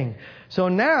just saying. So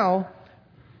now,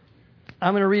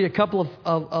 I'm going to read a couple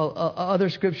of other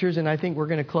scriptures, and I think we're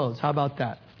going to close. How about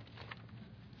that?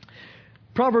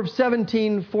 Proverbs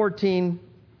 17:14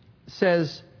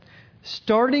 says,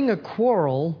 starting a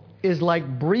quarrel is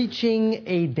like breaching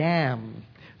a dam.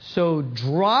 So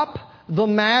drop the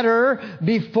matter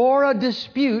before a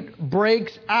dispute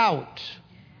breaks out.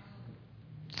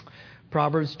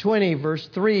 Proverbs 20, verse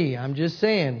 3. I'm just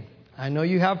saying. I know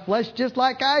you have flesh just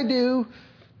like I do.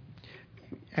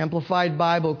 Amplified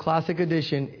Bible, Classic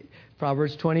Edition.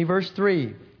 Proverbs 20, verse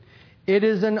 3. It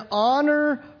is an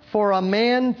honor for a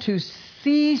man to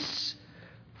cease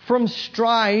from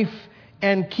strife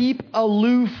and keep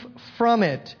aloof from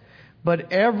it.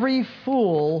 But every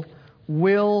fool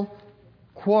will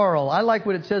quarrel. I like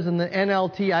what it says in the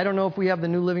NLT. I don't know if we have the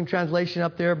New Living Translation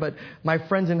up there, but my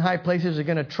friends in high places are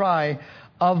going to try.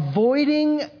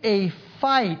 Avoiding a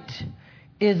fight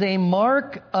is a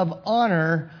mark of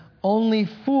honor. Only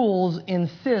fools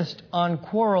insist on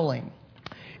quarreling.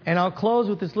 And I'll close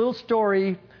with this little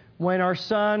story when our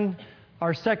second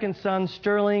son,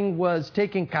 Sterling, was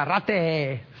taking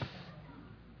karate.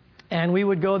 And we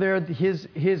would go there. His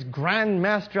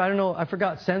grandmaster, I don't know, I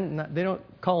forgot. They don't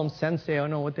call him sensei. I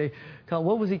don't know what they call.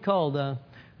 What was he called?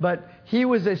 But he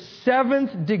was a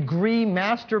 7th degree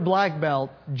master black belt,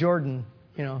 Jordan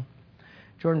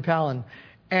Palin.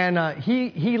 And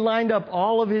he lined up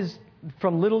all of his,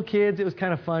 from little kids. It was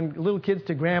kind of fun. Little kids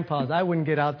to grandpas. I wouldn't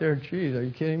get out there. Geez, are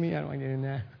you kidding me? I don't want to get in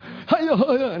there.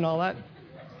 And all that.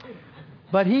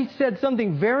 But he said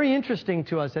something very interesting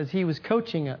to us as he was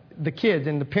coaching the kids,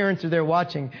 and the parents are there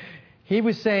watching. He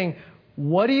was saying,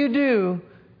 what do you do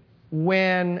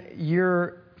when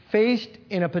you're faced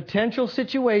in a potential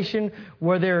situation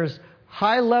where there's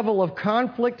high level of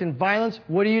conflict and violence?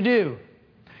 What do?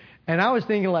 And I was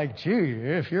thinking like, gee,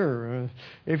 if you're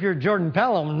Jordan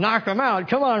Pelham, knock him out.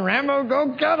 Come on, Rambo,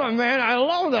 go get him, man. I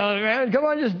love that, man. Come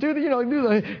on, just do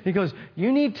the. He goes,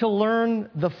 you need to learn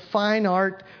the fine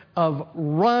art of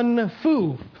run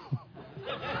fu.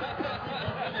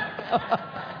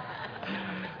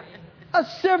 A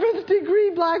 7th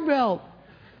degree black belt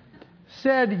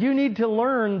said you need to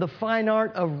learn the fine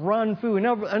art of run fu. In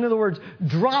other words,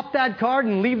 drop that card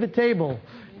and leave the table.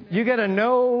 You got to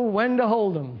know when to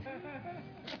hold them.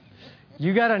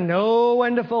 You got to know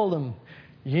when to fold them.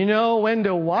 You know when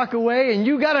to walk away, and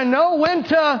you got to know when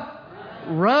to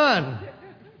run.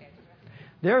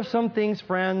 There are some things,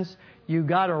 friends, you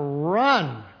got to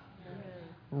run.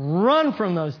 Run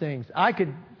from those things. A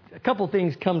couple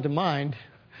things come to mind.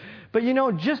 But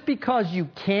just because you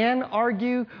can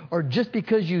argue, or just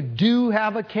because you do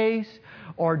have a case,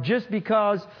 or just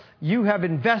because you have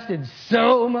invested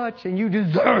so much and you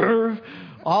deserve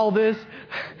all this,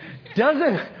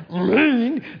 doesn't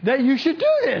mean that you should do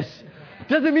this.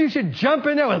 Doesn't mean you should jump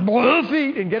in there with both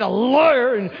feet and get a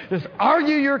lawyer and just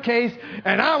argue your case,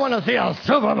 and I want to see a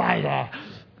supervisor.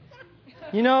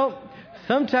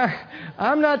 Sometimes,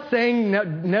 I'm not saying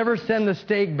never send the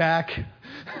steak back.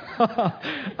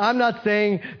 I'm not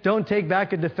saying don't take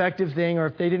back a defective thing, or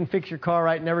if they didn't fix your car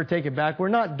right, never take it back. We're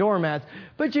not doormats.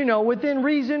 But within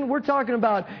reason, we're talking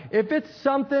about if it's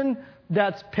something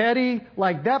that's petty,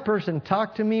 like that person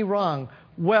talked to me wrong.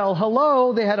 Well,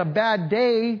 hello, they had a bad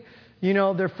day.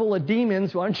 They're full of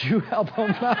demons. Why don't you help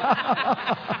them?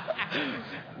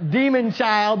 Demon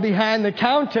child behind the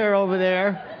counter over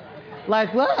there.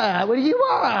 Like, what do you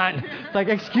want? Like,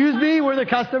 excuse me, we're the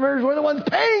customers. We're the ones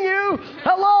paying you.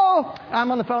 Hello.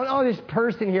 I'm on the phone. Oh, this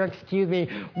person here, excuse me.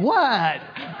 What?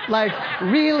 Like,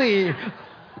 really?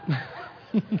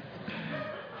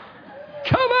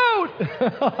 Come out.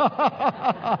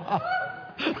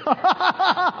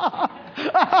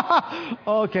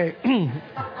 Okay.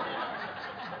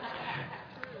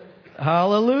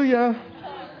 Hallelujah.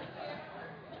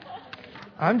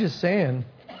 I'm just saying.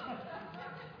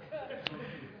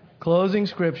 Closing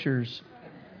scriptures.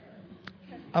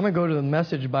 I'm going to go to the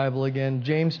Message Bible again.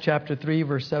 James chapter 3,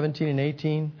 verse 17 and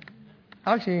 18.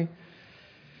 Actually,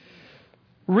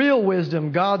 real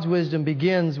wisdom, God's wisdom,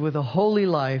 begins with a holy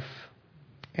life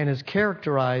and is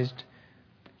characterized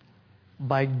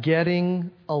by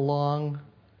getting along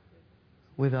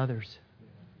with others.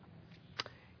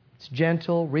 It's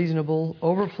gentle, reasonable,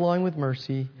 overflowing with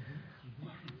mercy.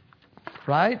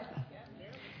 Right?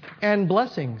 And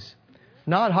blessings.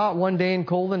 Not hot one day and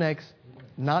cold the next.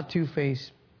 Not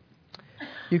two-faced.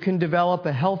 You can develop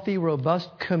a healthy, robust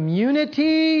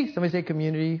community. Somebody say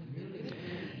community.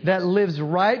 That lives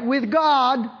right with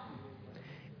God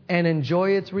and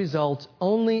enjoy its results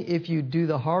only if you do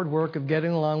the hard work of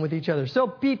getting along with each other. So,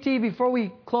 PT, before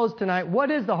we close tonight,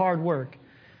 what is the hard work?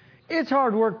 It's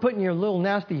hard work putting your little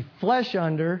nasty flesh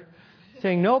under,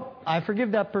 saying, nope, I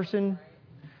forgive that person.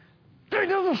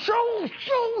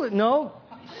 No,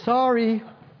 sorry.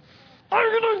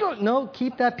 No,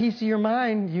 keep that piece of your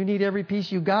mind. You need every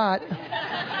piece you got.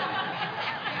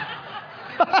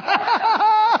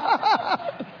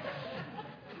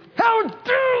 How dare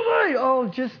they? Oh,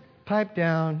 just pipe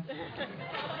down.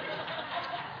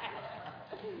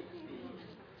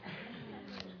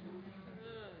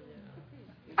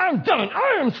 I'm done.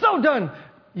 I am so done.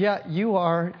 Yeah, you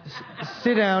are.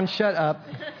 Sit down. Shut up.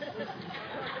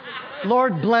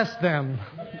 Lord, bless them.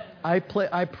 I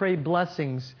pray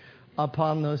blessings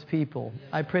upon those people.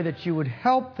 I pray that you would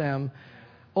help them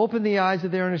open the eyes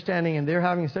of their understanding, and they're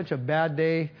having such a bad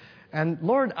day. And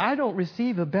Lord, I don't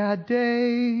receive a bad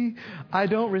day. I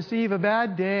don't receive a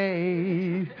bad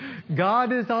day.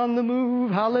 God is on the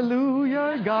move.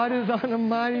 Hallelujah. God is on a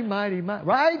mighty, mighty, mighty.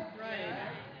 Right?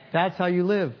 That's how you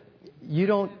live. You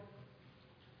don't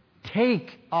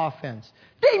take offense.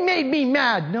 They made me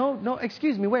mad. No,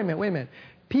 excuse me. Wait a minute.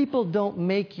 People don't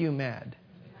make you mad.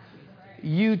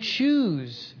 You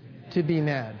choose to be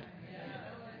mad.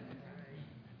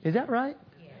 Is that right?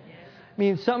 I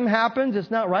mean, something happens,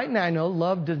 it's not right. And I know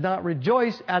love does not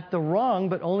rejoice at the wrong,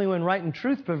 but only when right and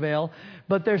truth prevail.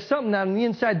 But there's something on the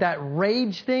inside, that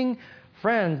rage thing.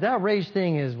 Friends, that rage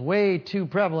thing is way too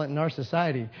prevalent in our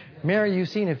society. Mary, you've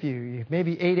seen a few.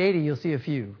 Maybe 880, you'll see a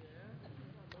few.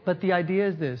 But the idea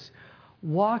is this.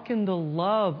 Walk in the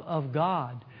love of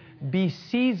God. Be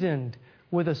seasoned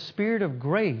with a spirit of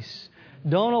grace.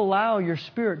 Don't allow your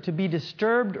spirit to be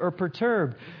disturbed or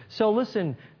perturbed. So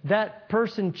listen, that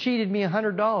person cheated me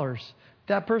 $100.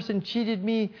 That person cheated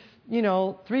me,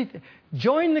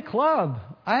 join the club.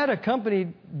 I had a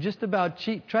company just about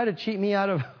try to cheat me out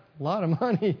of a lot of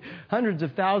money, hundreds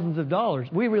of thousands of dollars.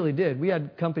 We really did. We had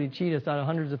a company cheat us out of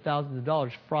hundreds of thousands of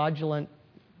dollars, fraudulent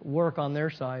work on their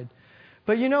side.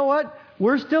 But you know what?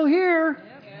 We're still here.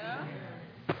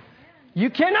 You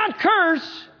cannot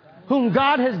curse whom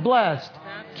God has blessed.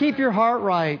 Keep your heart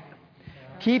right.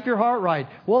 Keep your heart right.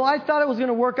 Well, I thought it was going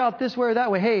to work out this way or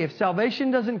that way. Hey, if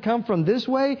salvation doesn't come from this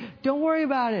way, don't worry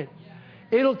about it.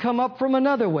 It'll come up from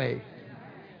another way.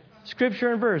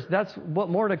 Scripture and verse. That's what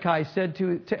Mordecai said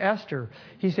to Esther.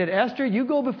 He said, Esther, you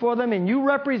go before them and you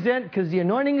represent, because the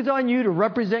anointing is on you to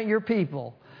represent your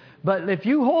people. But if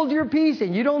you hold your peace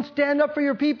and you don't stand up for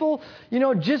your people,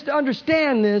 just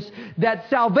understand this, that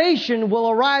salvation will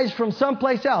arise from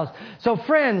someplace else. So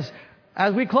friends,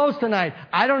 as we close tonight,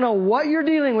 I don't know what you're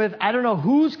dealing with. I don't know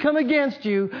who's come against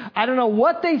you. I don't know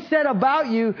what they said about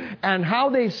you and how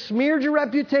they smeared your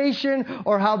reputation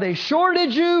or how they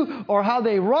shorted you or how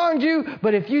they wronged you.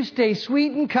 But if you stay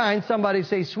sweet and kind, somebody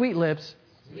say sweet lips.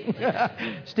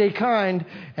 Stay kind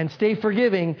and stay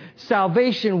forgiving.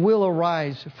 Salvation will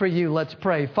arise for you. Let's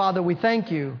pray. Father, we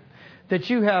thank you that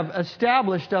you have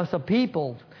established us a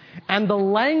people. And the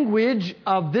language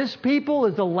of this people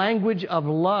is the language of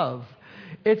love.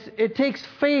 It takes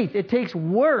faith. It takes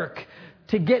work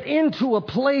to get into a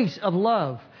place of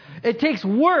love. It takes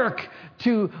work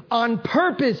to, on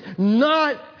purpose,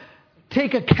 not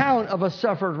take account of a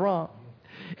suffered wrong.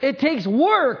 It takes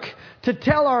work to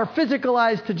tell our physical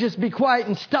eyes to just be quiet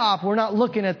and stop. We're not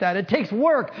looking at that. It takes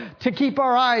work to keep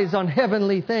our eyes on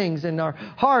heavenly things and our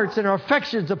hearts and our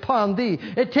affections upon Thee.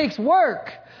 It takes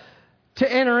work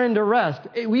to enter into rest.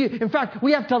 In fact,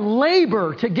 we have to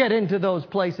labor to get into those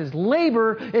places.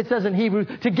 Labor, it says in Hebrews,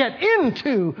 to get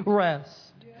into rest.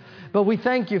 But we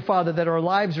thank You, Father, that our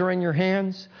lives are in Your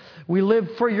hands. We live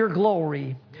for Your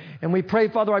glory. And we pray,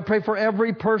 Father, I pray for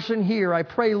every person here. I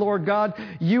pray, Lord God,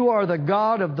 You are the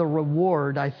God of the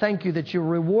reward. I thank You that You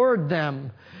reward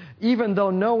them, even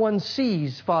though no one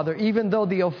sees, Father, even though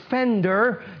the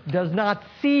offender does not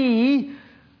see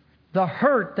the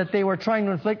hurt that they were trying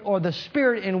to inflict or the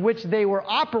spirit in which they were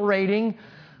operating.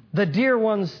 The dear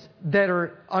ones that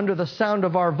are under the sound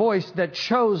of our voice that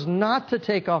chose not to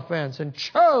take offense and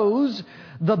chose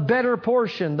the better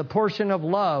portion, the portion of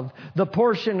love, the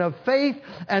portion of faith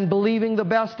and believing the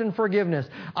best and forgiveness.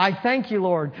 I thank You,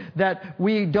 Lord, that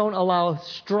we don't allow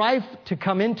strife to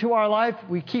come into our life.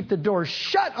 We keep the door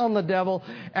shut on the devil,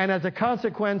 and as a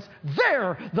consequence,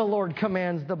 there the Lord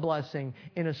commands the blessing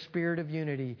in a spirit of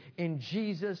unity. In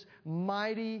Jesus'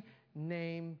 mighty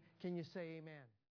name, can you say amen?